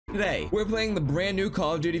Today, we're playing the brand new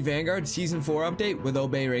Call of Duty Vanguard Season 4 update with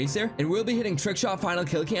Obey Racer, and we'll be hitting trickshot final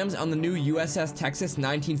kill cams on the new USS Texas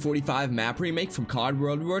 1945 map remake from COD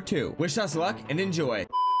World War II. Wish us luck and enjoy.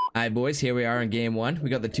 Alright boys, here we are in game one. We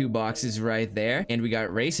got the two boxes right there, and we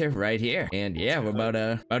got Racer right here. And yeah, we're about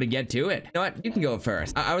to get to it. You know what? You can go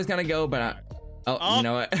first. I was gonna go, but you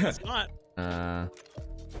know what? It's not.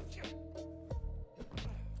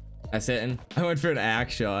 That's it. And I went for an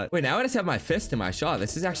axe shot. Wait, now I just have my fist in my shot.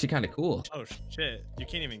 This is actually kind of cool. Oh shit, you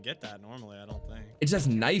can't even get that normally, I don't think. It's just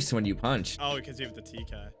nice when you punch. Oh, because you have the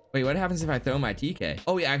TK. Wait, what happens if I throw my TK?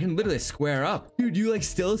 Oh yeah, I can literally square up. Dude, you like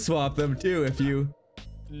still swap them too if you...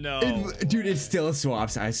 No. Dude, it still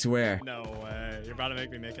swaps, I swear. No way. You're about to make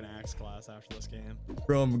me make an axe class after this game.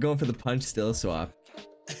 Bro, I'm going for the punch still swap.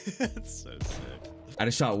 That's so sick. I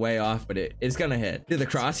just shot way off, but it's gonna hit. Dude, the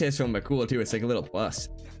crosshairs from them are cool too. It's like a little plus.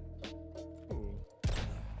 Ooh.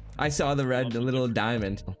 I saw the red, the little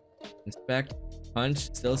diamond. Inspect,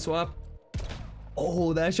 punch, still swap.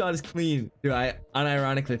 Oh, that shot is clean. Dude, I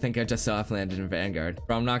unironically think I just soft landed in Vanguard.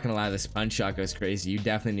 Bro, I'm not gonna lie, this punch shot goes crazy. You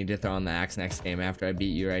definitely need to throw on the axe next game after I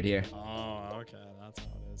beat you right here. Oh, okay. That's how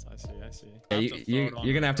it is. I see. Yeah,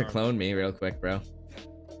 you're gonna have to clone me real quick, bro.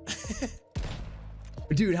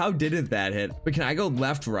 Dude, how didn't that hit? But can I go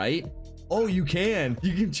left, right? Oh, you can.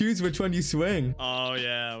 You can choose which one you swing. Oh,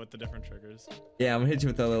 yeah, with the different triggers. Yeah, I'm gonna hit you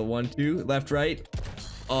with a little 1-2. Left, right.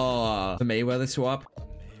 Oh, the Mayweather swap.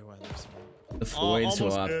 The Floyd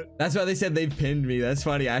swap. That's why they said they pinned me. That's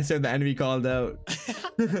funny. I said the enemy called out.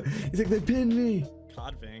 He's like, they pinned me.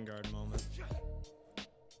 COD Vanguard moment.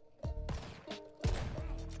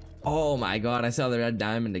 Oh my god, I saw the red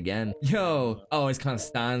diamond again. Yo. Oh, it's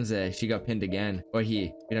Constanze. She got pinned again. Or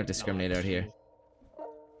he. We don't discriminate out here.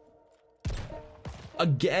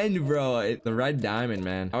 Again, bro. The red diamond,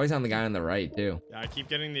 man. Always on the guy on the right too. Yeah, I keep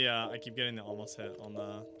getting the almost hit on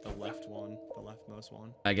the left one, the leftmost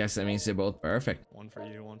one. I guess that means they're both perfect. One for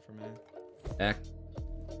you, one for me. Heck.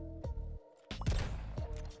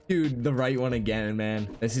 Dude, the right one again,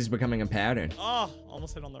 man. This is becoming a pattern. Oh,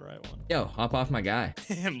 almost hit on the right one. Yo, hop off my guy.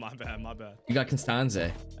 My bad. You got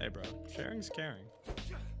Constanze. Hey, bro. Sharing's caring.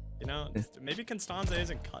 You know, maybe Constanze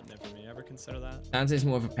isn't cutting it for me. Ever consider that? Constanze's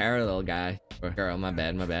more of a parallel guy. Or girl, my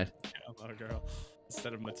bad. Parallel girl.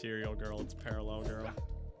 Instead of material girl, it's parallel girl.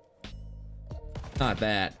 Not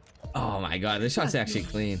that. Oh my god, this shot's actually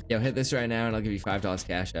clean. Yo, hit this right now and I'll give you $5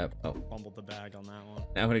 cash up. Oh. Fumbled the bag on that one.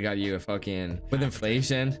 That would have got you a fucking... With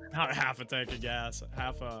inflation. Not half a tank of gas.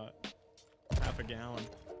 Half a gallon.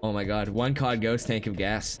 Oh my god, 1 COD ghost tank of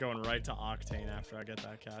gas. Going right to octane after I get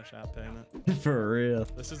that cash app payment. For real.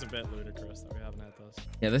 This is a bit ludicrous that we haven't had this.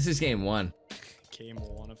 Yeah, this is game 1. Game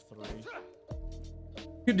 1 of 3.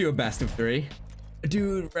 Could do a best of 3.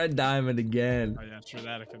 Dude, red diamond again. Oh yeah, true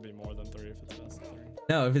that. It could be more than 3 if it's best of 3.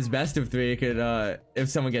 No, if it's best of 3, it could, if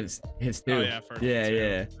someone gets hits 2. Oh yeah, for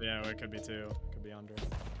yeah. 2. Yeah, it could be 2. It could be under.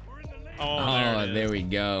 Oh, there we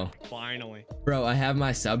go. Finally. Bro, I have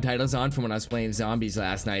my subtitles on from when I was playing zombies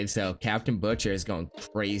last night, so Captain Butcher is going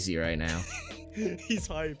crazy right now. He's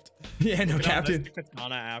hyped. Yeah, no, Captain.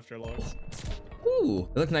 Katana after looks. Ooh,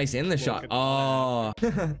 it looked nice in the shot. Oh,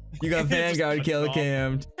 you got Vanguard kill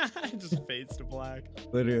cammed. It just fades to black.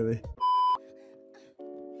 Literally.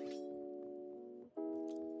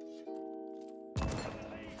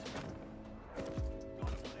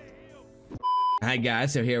 Alright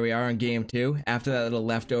guys, so here we are on game 2. After that little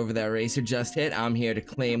leftover that Racer just hit, I'm here to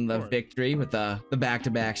claim the victory with the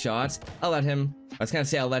back-to-back shots. I was gonna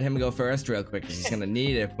say I'll let him go first real quick because he's gonna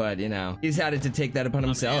need it, but you know, he decided to take that upon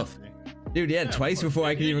himself. Dude, yeah, twice before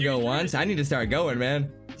I could even go once. I need to start going,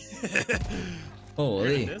 man.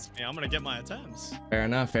 Holy. I'm gonna get my attempts. Fair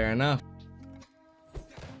enough.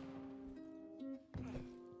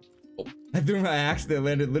 Oh, I threw my axe that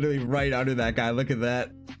landed literally right under that guy. Look at that.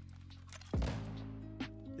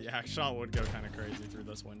 The axe shot would go kind of crazy through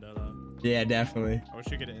this window, though. Yeah, definitely. I wish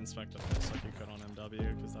you could inspect a fist like you could on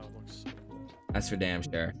MW, because that would look so cool. That's for damn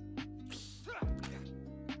sure.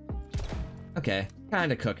 Okay,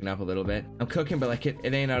 kind of cooking up a little bit. I'm cooking, but like it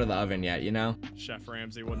ain't out of the oven yet, you know? Chef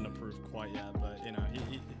Ramsay wouldn't approve quite yet, but you know,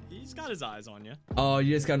 he's got his eyes on you. Oh,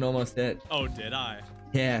 you just got an almost hit. Oh, did I?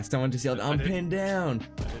 Yeah, someone just yelled, I'm pinned down.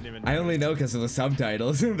 I only know because of the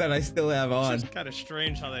subtitles that I still have on. It's kind of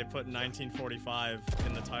strange how they put 1945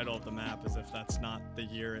 in the title of the map as if that's not the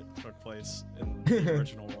year it took place in the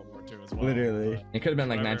original World War II as well. Literally. It could have been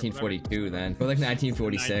like 1942 then. Or like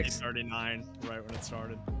 1946. 1939, right when it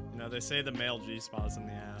started. You know, they say the male G-spot is in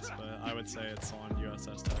the ass, but I would say it's on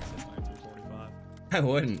USS Texas 1945. I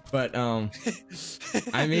wouldn't, but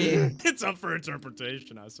I mean... It's up for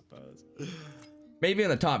interpretation, I suppose. Maybe in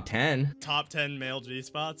the top 10. Top 10 male G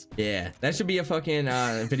spots. Yeah, that should be a fucking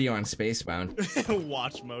video on Spacebound.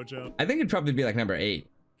 Watch Mojo. I think it'd probably be like number 8.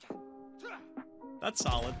 That's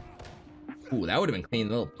solid. Ooh, that would have been clean.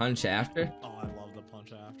 Little punch after. Oh, I love the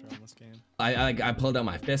punch after in this game. I pulled out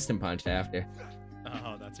my fist and punched after.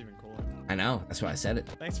 Oh, that's even cooler. I know. That's why I said it.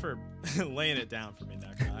 Thanks for laying it down for me,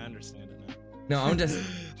 Necca. I understand it now. No, I'm just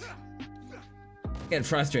getting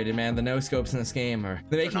frustrated, man. The no scopes in this game are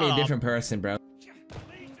they're making me a different person, bro.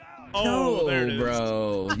 Oh, no, there it is.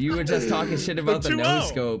 Bro. You were just talking shit about the no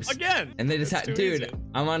scopes. Again. And they just had, dude, easy.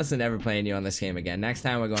 I'm honestly never playing you on this game again. Next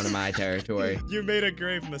time we're going to my territory. You made a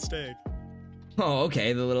grave mistake. Oh,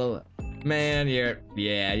 okay. The little man, you're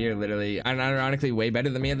literally unironically way better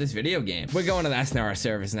than me at this video game. We're going to the SNR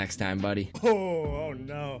service next time, buddy. Oh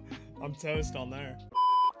no. I'm toast on there.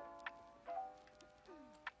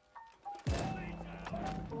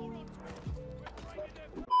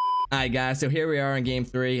 Alright guys, so here we are in game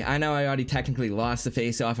 3. I know I already technically lost the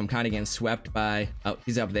face-off. I'm kind of getting swept by... Oh,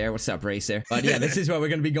 he's up there. What's up, Racer? But yeah, this is what we're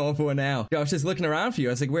going to be going for now. Yo, I was just looking around for you.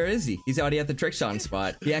 I was like, where is he? He's already at the Trickshotting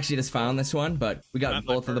spot. He actually just found this one, but we got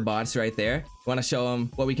both of the bots right there. Want to show him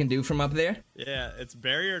what we can do from up there? Yeah, it's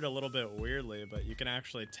barriered a little bit weirdly, but you can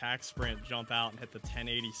actually tack sprint, jump out, and hit the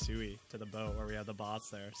 1080 Sui to the boat where we have the bots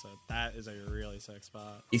there. So that is a really sick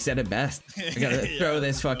spot. He said it best. I gotta throw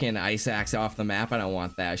this fucking ice axe off the map. I don't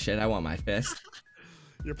want that shit. I want my fist.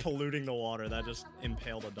 You're polluting the water. That just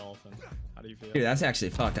impaled a dolphin. How do you feel? Dude, that's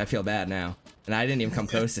actually fucked. I feel bad now. And I didn't even come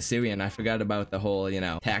close to Sui, and I forgot about the whole, you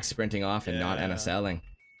know, tack sprinting off and not NSLing.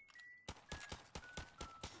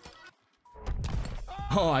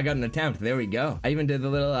 Oh, I got an attempt. There we go. I even did the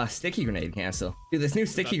little sticky grenade cancel. Dude, this new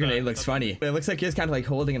sticky grenade looks funny. It looks like it's kind of like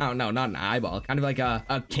holding, oh no, not an eyeball. Kind of like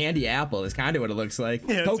a candy apple is kind of what it looks like.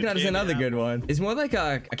 Yeah, coconut is another good one. It's more like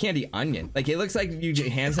a candy onion. Like it looks like you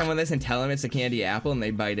hand someone this and tell them it's a candy apple and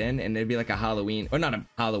they bite in and it'd be like a Halloween, or not a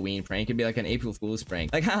Halloween prank. It'd be like an April Fool's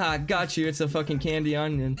prank. Like, haha, got you. It's a fucking candy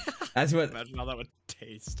onion. That's what. Imagine how that would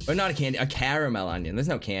taste. Or not a candy, a caramel onion. There's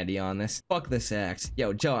no candy on this. Fuck this axe.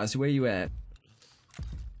 Yo, Jaws, where you at?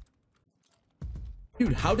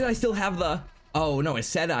 Dude, how did I still have the... Oh, no, it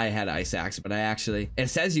said I had ice axe, but I actually... It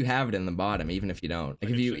says you have it in the bottom, even if you don't.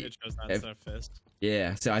 Like, if you... It shows that fist.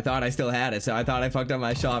 Yeah, so I thought I still had it, so I thought I fucked up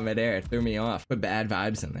my shot midair. It threw me off. Put bad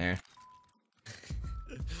vibes in there.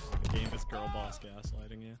 The game is girl boss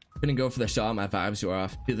gaslighting you. Couldn't go for the shot, my vibes were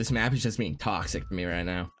off. Dude, this map is just being toxic to me right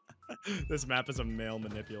now. This map is a male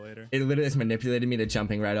manipulator. It literally just manipulated me to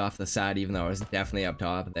jumping right off the side, even though I was definitely up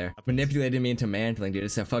top there. Manipulated me into mantling, dude.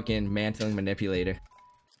 It's a fucking mantling manipulator.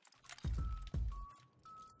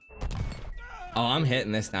 Oh, I'm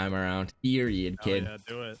hitting this time around. Period, kid. Oh, yeah,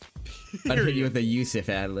 do it. I'd hit you with the Yusuf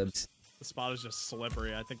ad-libs. The spot is just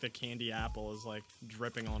slippery. I think the candy apple is like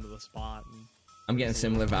dripping onto the spot. And I'm getting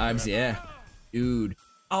similar vibes, yeah. Dude.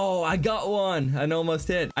 Oh, I got one. I almost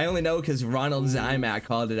hit. I only know because Ronald Zymac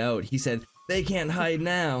called it out. He said, they can't hide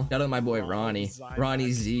now. Shout out my boy Ronnie.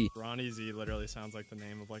 Ronnie Z. Ronnie Z literally sounds like the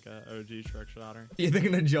name of like a OG trickshotter. You're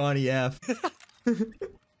thinking of Johnny F.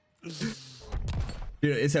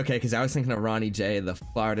 Dude, it's okay, because I was thinking of Ronnie J, the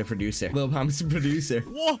Florida producer. Lil Pump's producer.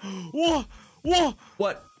 Whoa, whoa,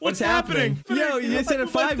 whoa! What's happening? Yo, you just hit a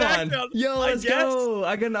 5 on. Yo, let's go.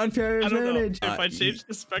 I got an unfair advantage. If I change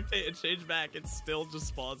to spectate and change back, it still just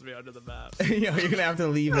spawns me under the map. Yo, you're gonna have to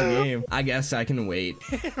leave the game. I guess I can wait.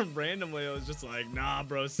 Randomly, I was just like, nah,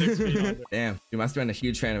 bro, 6 feet under. Damn, you must have been a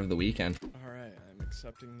huge fan of the weekend. All right, I'm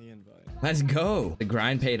accepting the invite. Let's go. The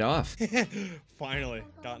grind paid off. Finally,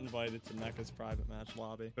 got invited to Necca's private match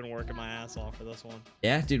lobby. Been working my ass off for this one.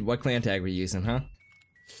 Yeah, dude, what clan tag were you using, huh?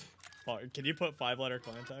 Oh, can you put 5-letter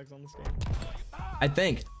clan tags on this game? I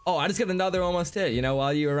think. Oh, I just got another almost hit, you know,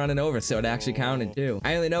 while you were running over, so it actually counted too.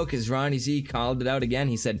 I only know because Ronnie Z called it out again.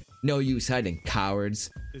 He said, no use hiding, cowards.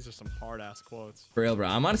 These are some hard-ass quotes. For real, bro.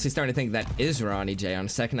 I'm honestly starting to think that is Ronnie J on a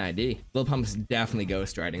second ID. Lil Pump's definitely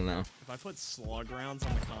ghostwriting, though. If I put slug rounds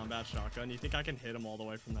on the combat shotgun, you think I can hit him all the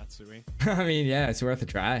way from that Sui? I mean, yeah, it's worth a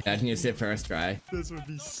try. Imagine you sit first try. This would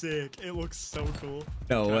be sick. It looks so cool.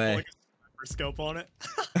 No way. Like a scope on it.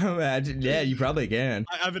 Imagine. Yeah, you probably can.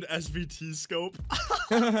 I have an SVT scope.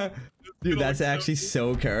 Dude, that's actually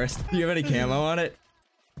so cursed. Do you have any camo on it?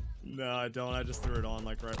 No, I don't. I just threw it on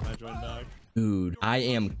like right when I joined back. Dude, I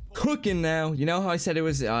am cooking now. You know how I said it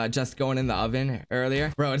was just going in the oven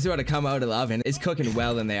earlier? Bro, it's about to come out of the oven. It's cooking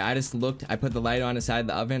well in there. I just looked. I put the light on inside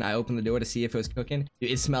the oven. I opened the door to see if it was cooking. Dude,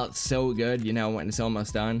 it smelled so good, you know, when it's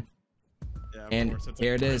almost done. Yeah, and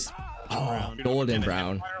here it is. Oh, golden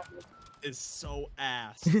brown. Is so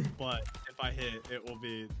ass, but if I hit, it will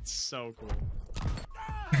be so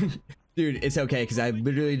cool. Dude, it's okay because I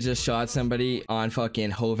literally just shot somebody on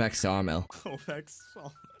fucking Hovek Sawmill. Hovek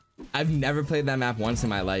Sawmill. I've never played that map once in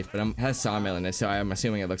my life, but it has Sawmill in it, so I'm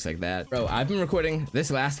assuming it looks like that. Bro, I've been recording.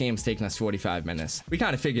 This last game's taken us 45 minutes. We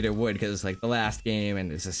kind of figured it would because it's like the last game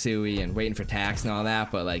and it's a SUI and waiting for tax and all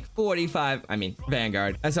that, but like 45, I mean,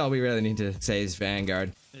 Vanguard. That's all we really need to say is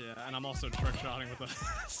Vanguard. Yeah, and I'm also trickshotting with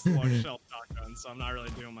a slug shell shotgun, so I'm not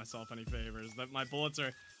really doing myself any favors. My bullets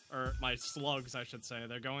are, or my slugs, I should say,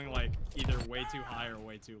 they're going like either way too high or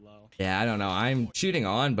way too low. Yeah, I don't know. I'm shooting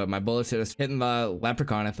on, but my bullets are just hitting the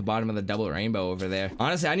leprechaun at the bottom of the double rainbow over there.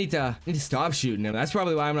 Honestly, I need to stop shooting him. That's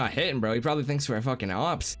probably why I'm not hitting, bro. He probably thinks we're fucking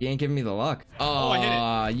ops. He ain't giving me the luck. Oh,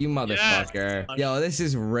 I hit it. You motherfucker. Yes. Yo, this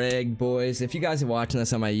is rigged, boys. If you guys are watching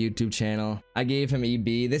this on my YouTube channel, I gave him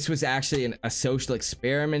EB. This was actually a social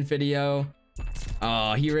experiment video.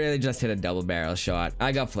 Oh, he really just hit a double barrel shot.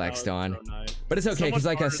 I got flexed on. So nice. But it's okay, because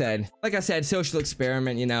like I said, social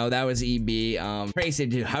experiment, you know, that was EB. Crazy,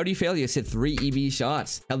 dude. How do you feel? You just hit 3 EB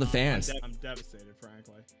shots. Tell the fans. I'm devastated,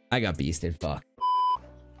 frankly. I got beasted. Fuck.